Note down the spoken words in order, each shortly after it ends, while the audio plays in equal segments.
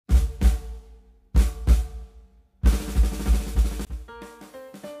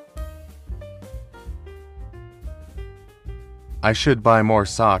I should buy more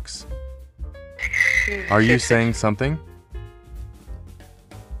socks. Are you saying something?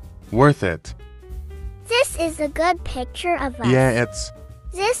 Worth it. This is a good picture of us. Yeah, it's...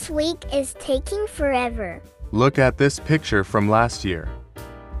 This week is taking forever. Look at this picture from last year.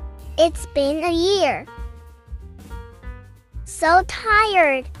 It's been a year. So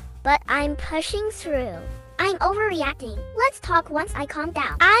tired, but I'm pushing through. I'm overreacting. Let's talk once I calm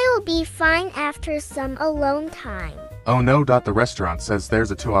down. I'll be fine after some alone time. Oh no, the restaurant says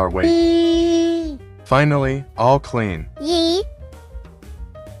there's a 2-hour wait. Finally, all clean. Yee.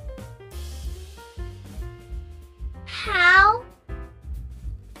 How?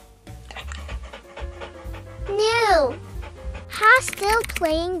 New. Ha, still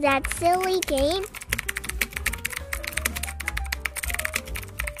playing that silly game?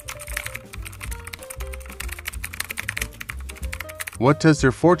 What does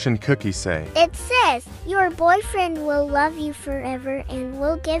your fortune cookie say? It says, your boyfriend will love you forever and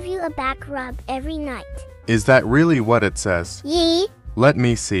will give you a back rub every night. Is that really what it says? Yee. Let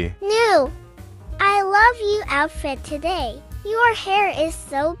me see. New. I love you outfit today. Your hair is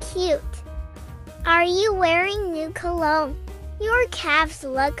so cute. Are you wearing new cologne? Your calves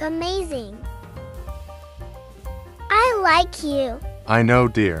look amazing. I like you. I know,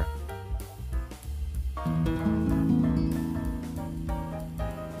 dear.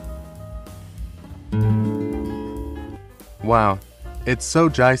 Wow, it's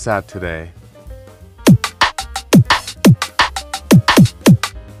so nice out today.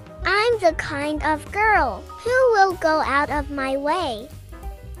 I'm the kind of girl who will go out of my way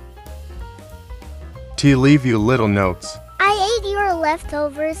To leave you little notes. I ate your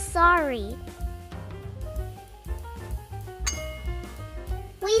leftovers, sorry.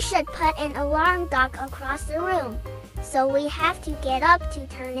 We should put an alarm clock across the room, so we have to get up to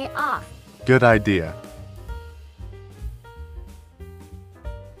turn it off. Good idea.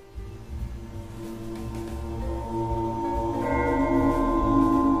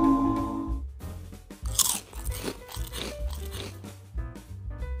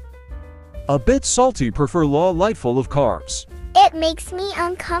 A bit salty, prefer low light full of carbs. It makes me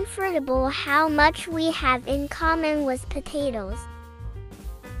uncomfortable how much we have in common with potatoes.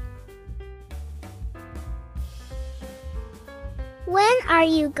 When are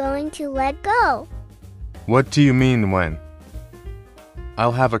you going to let go? What do you mean when?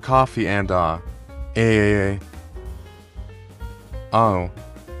 I'll have a coffee and Oh.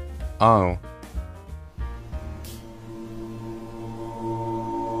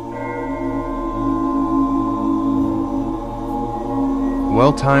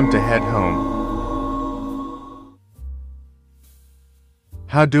 Well, time to head home.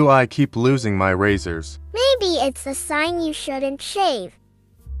 How do I keep losing my razors? Maybe it's a sign you shouldn't shave.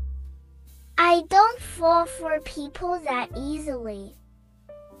 I don't fall for people that easily.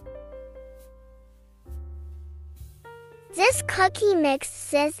 This cookie mix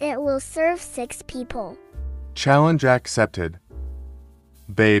says it will serve 6 people. Challenge accepted.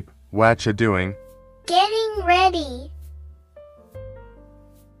 Babe, what ya doing? Getting ready.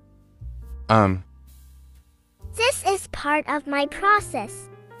 This is part of my process.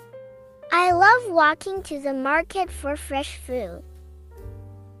 I love walking to the market for fresh food.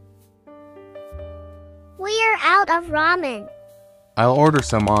 We're out of ramen. I'll order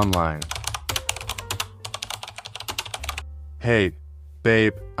some online. Hey,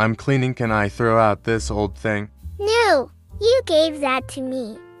 babe, I'm cleaning. Can I throw out this old thing? No, you gave that to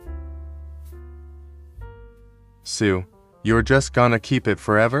me. Sue, you're just gonna keep it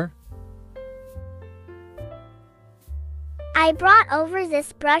forever? I brought over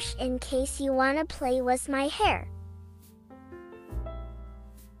this brush in case you want to play with my hair.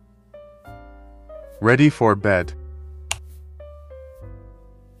 Ready for bed.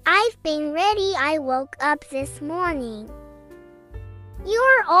 I've been ready. I woke up this morning.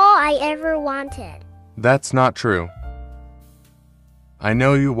 You're all I ever wanted. That's not true. I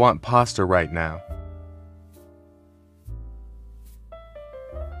know you want pasta right now.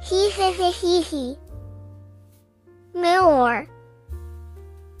 Hee hee hee hee hee. More.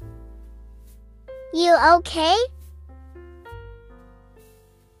 You okay?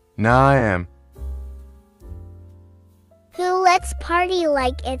 Now I am. Who lets party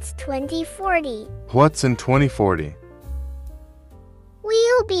like it's 2040? What's in 2040?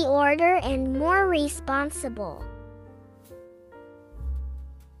 We'll be older and more responsible.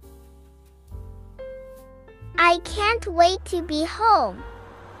 I can't wait to be home.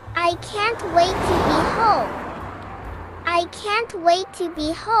 I can't wait to be home. I can't wait to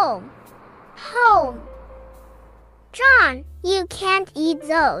be home. Home. John, you can't eat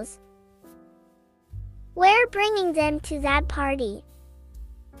those. We're bringing them to that party.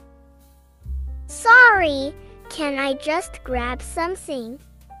 Sorry, can I just grab something?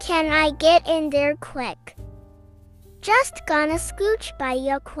 Can I get in there quick? Just gonna scooch by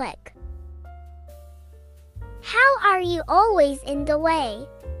you quick. How are you always in the way?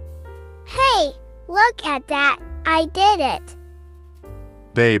 Hey, look at that, I did it.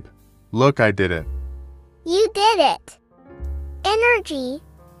 Babe, look, I did it. You did it. Energy,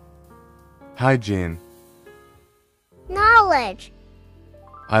 Hygiene. knowledge,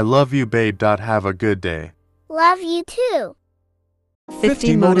 I love you, babe. Have a good day. love you too.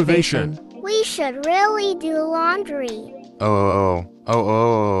 50 motivation. We should really do laundry.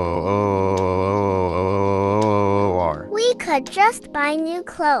 We could just buy new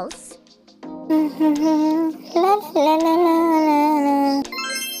clothes.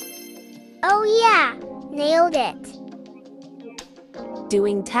 Oh yeah, nailed it.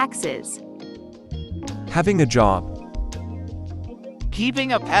 Doing taxes. Having a job.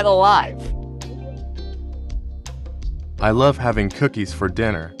 Keeping a pet alive. I love having cookies for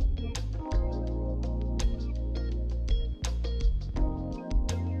dinner.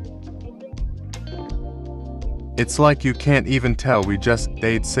 It's like you can't even tell we just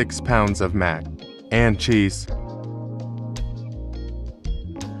ate 6 pounds of mac and cheese.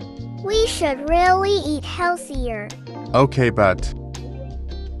 We should really eat healthier. Okay, but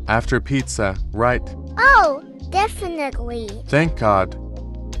after pizza, right? Oh, definitely. Thank God.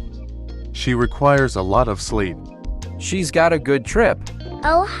 She requires a lot of sleep. She's got a good trip.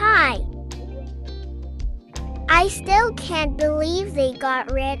 Oh hi. I still can't believe they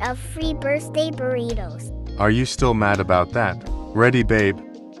got rid of free birthday burritos. Are you still mad about that? Ready, babe?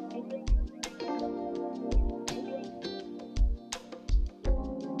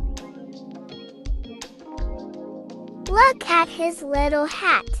 Look at his little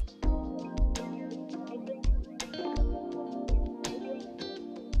hat.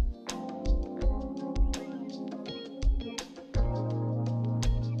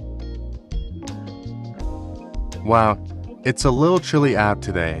 Wow, it's a little chilly out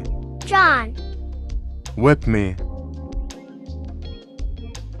today. John, Whip me.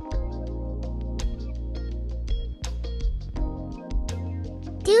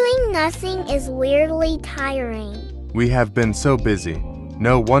 doing nothing is weirdly tiring. We have been so busy.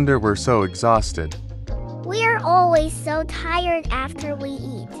 No wonder we're so exhausted. We're always so tired after we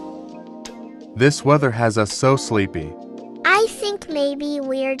eat. This weather has us so sleepy. I think maybe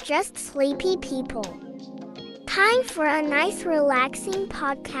we're just sleepy people. Time for a nice relaxing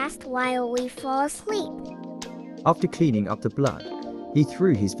podcast while we fall asleep. After cleaning up the blood, he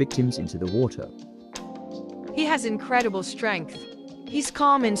threw his victims into the water. He has incredible strength. He's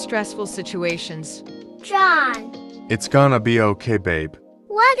calm in stressful situations. John, It's gonna be okay, babe.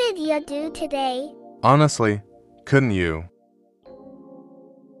 what did you do today? Honestly, couldn't you?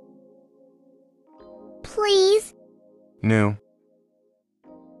 Please, No.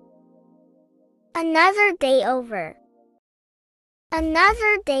 another day over.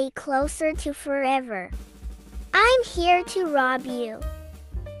 Another day closer to forever. I'm here to rob you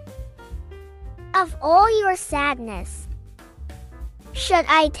of all your sadness. Should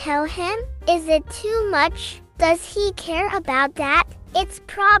I tell him? Is it too much? Does he care about that? It's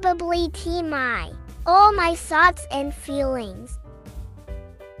probably TMI. All my thoughts and feelings.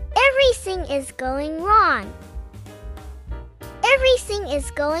 Everything is going wrong. Everything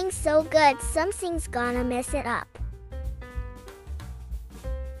is going so good, something's gonna mess it up.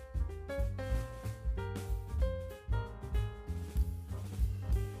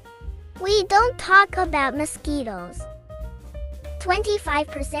 We don't talk about mosquitoes.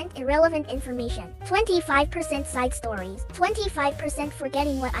 25% irrelevant information, 25% side stories, 25%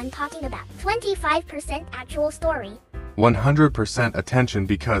 forgetting what I'm talking about, 25% actual story. 100% attention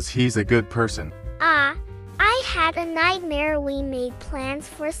because he's a good person. I had a nightmare. We made plans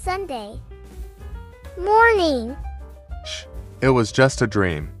for Sunday morning. Shh, it was just a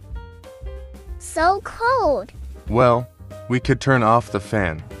dream. So cold. Well, we could turn off the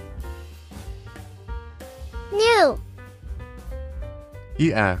fan. New.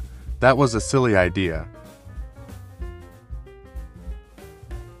 Yeah, that was a silly idea.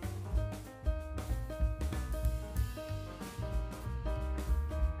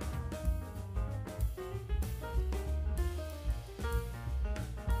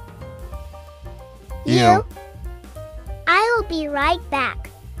 You. I'll be right back.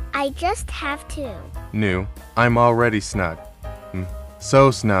 I just have to. New, I'm already snug.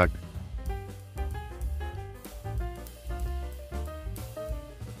 So snug.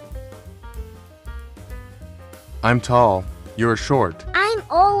 I'm tall, you're short. I'm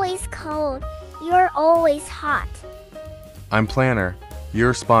always cold. You're always hot. I'm planner.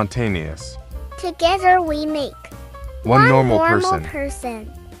 You're spontaneous. Together we make One normal person.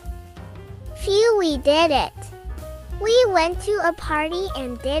 person. Phew, we did it. We went to a party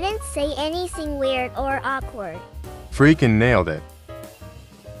and didn't say anything weird or awkward. Freaking nailed it.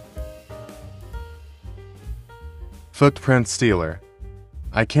 Footprint stealer.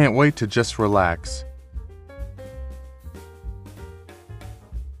 I can't wait to just relax.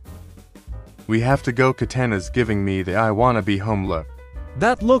 We have to go. Catana's giving me the I wanna be home look.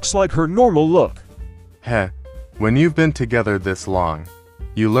 That looks like her normal look. Heh, when you've been together this long,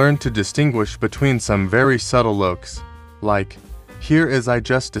 you learn to distinguish between some very subtle looks, like, here is I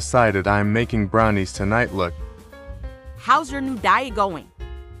just decided I'm making brownies tonight look. How's your new diet going?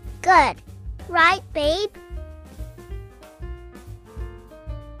 Good. Right, babe?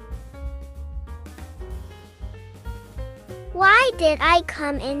 Why did I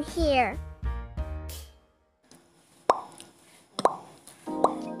come in here?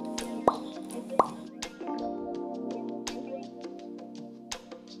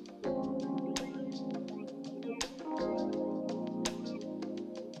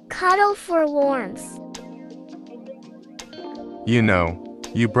 Cuddle for warmth. You know,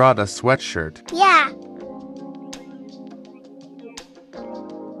 you brought a sweatshirt. Yeah.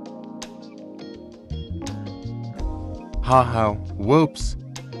 Haha, whoops.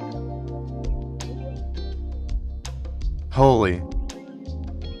 Holy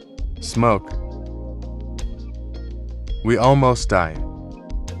smoke. We almost died.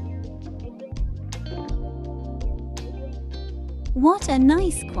 What a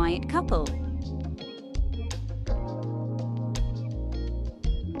nice, quiet couple.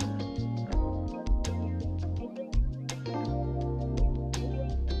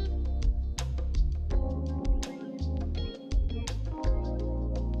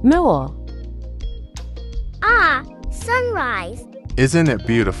 Noah. Ah, sunrise. Isn't it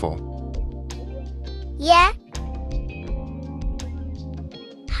beautiful? Yeah?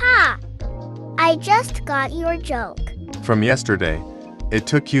 Ha! I just got your joke. From yesterday, it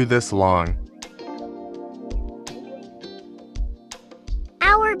took you this long.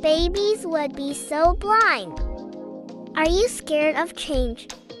 Our babies would be so blind. Are you scared of change?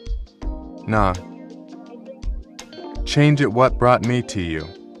 Nah. Change it what brought me to you.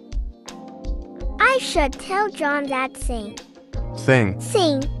 I should tell John that thing. Thing.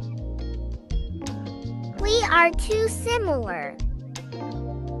 We are too similar.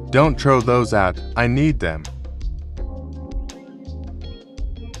 Don't throw those out, I need them.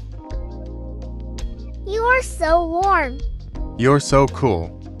 You're so warm. You're so cool.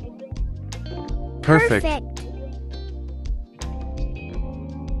 Perfect.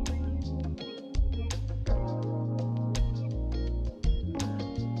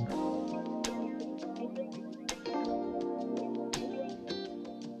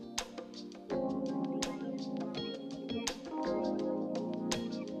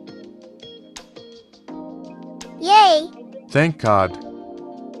 Yay! Thank God.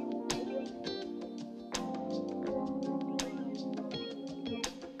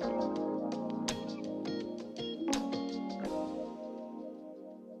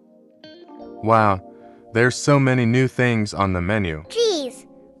 Wow, there's so many new things on the menu. Geez,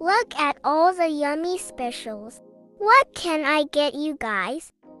 look at all the yummy specials. What can I get you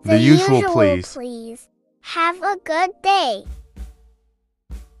guys? The usual, please. Please. Have a good day.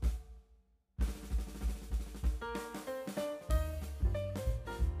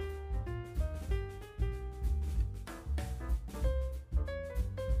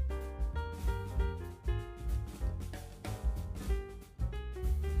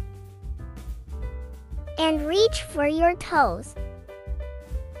 And reach for your toes.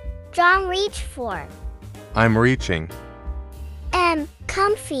 John, reach for. I'm reaching.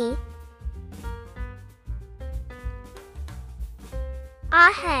 Comfy.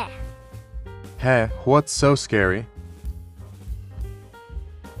 Ah, Hey, what's so scary?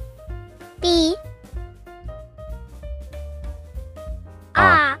 B.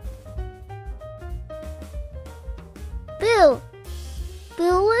 Ah. Boo.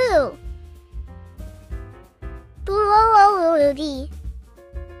 Boo-woo. Boo-woo-woo-woo-dee.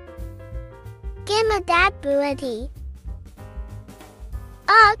 Gimme that booty.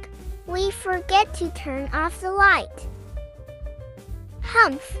 Ugh, we forget to turn off the light.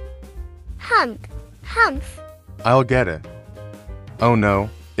 Humph. Hump. Humph. I'll get it. Oh no,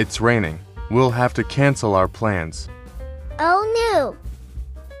 it's raining. We'll have to cancel our plans. Oh no.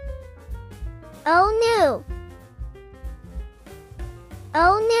 Oh no.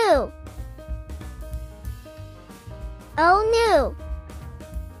 Oh no. Oh no.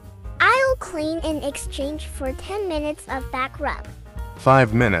 I'll clean in exchange for 10 minutes of back rub.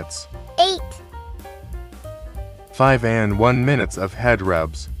 5 minutes. 8. 5 and 1 minutes of head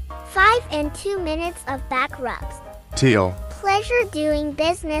rubs. 5 and 2 minutes of back rubs. Teal. Pleasure doing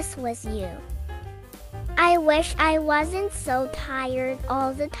business with you. I wish I wasn't so tired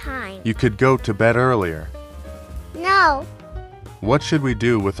all the time. You could go to bed earlier. No. What should we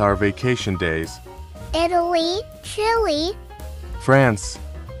do with our vacation days? Italy, Chile. France.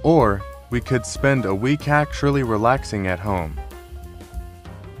 Or we could spend a week actually relaxing at home.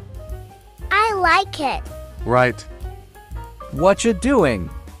 I like it. Right. What you doing?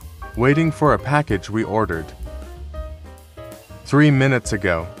 Waiting for a package we ordered 3 minutes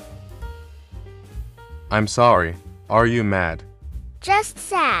ago. I'm sorry. Are you mad? Just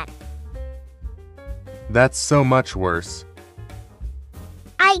sad. That's so much worse.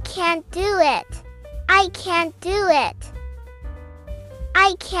 I can't do it. I can't do it.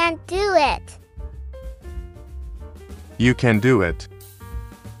 I can't do it. You can do it.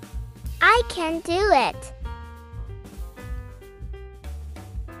 I can do it.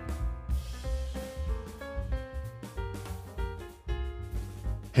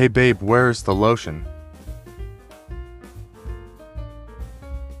 Hey babe, where's the lotion?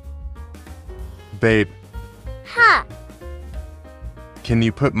 Babe, Huh. can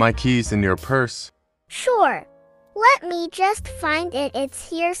you put my keys in your purse? Sure. Let me just find it. It's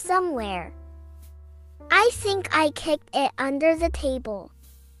here somewhere. I think I kicked it under the table.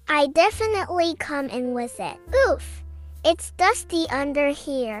 I definitely come in with it. Oof. It's dusty under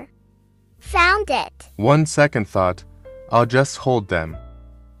here. Found it. One second thought. I'll just hold them.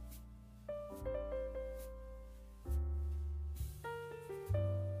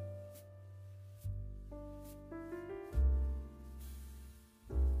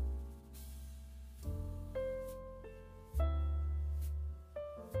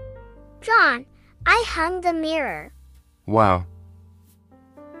 John, I hung the mirror. Wow.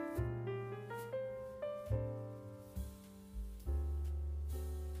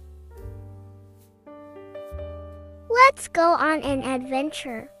 Let's go on an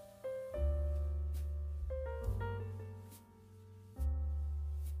adventure.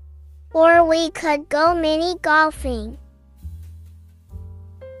 Or we could go mini golfing.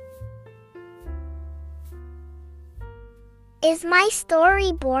 Is my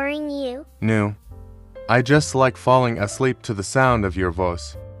story boring you? No. I just like falling asleep to the sound of your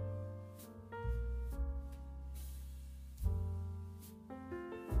voice.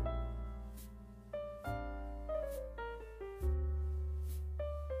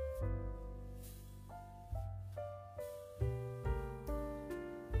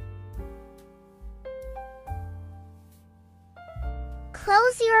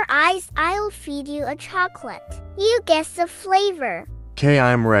 Close your eyes, I'll feed you a chocolate. You guess the flavor. Okay,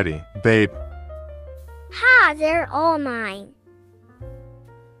 I'm ready, babe. Ha, they're all mine.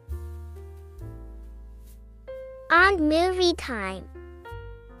 On movie time.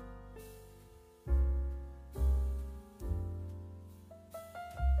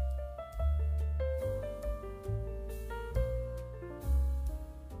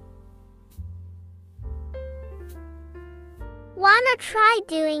 Wanna try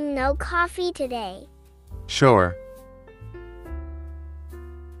doing no coffee today? Sure.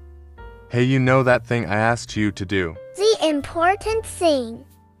 Hey, you know that thing I asked you to do? The important thing.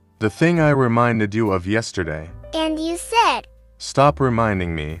 The thing I reminded you of yesterday. And you said, Stop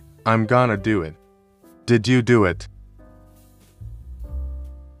reminding me. I'm gonna do it. Did you do it?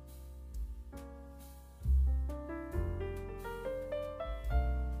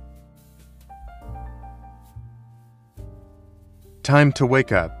 Time to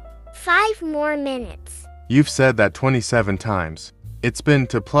wake up. 5 more minutes. You've said that 27 times. It's been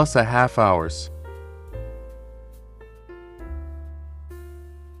to plus a half hours.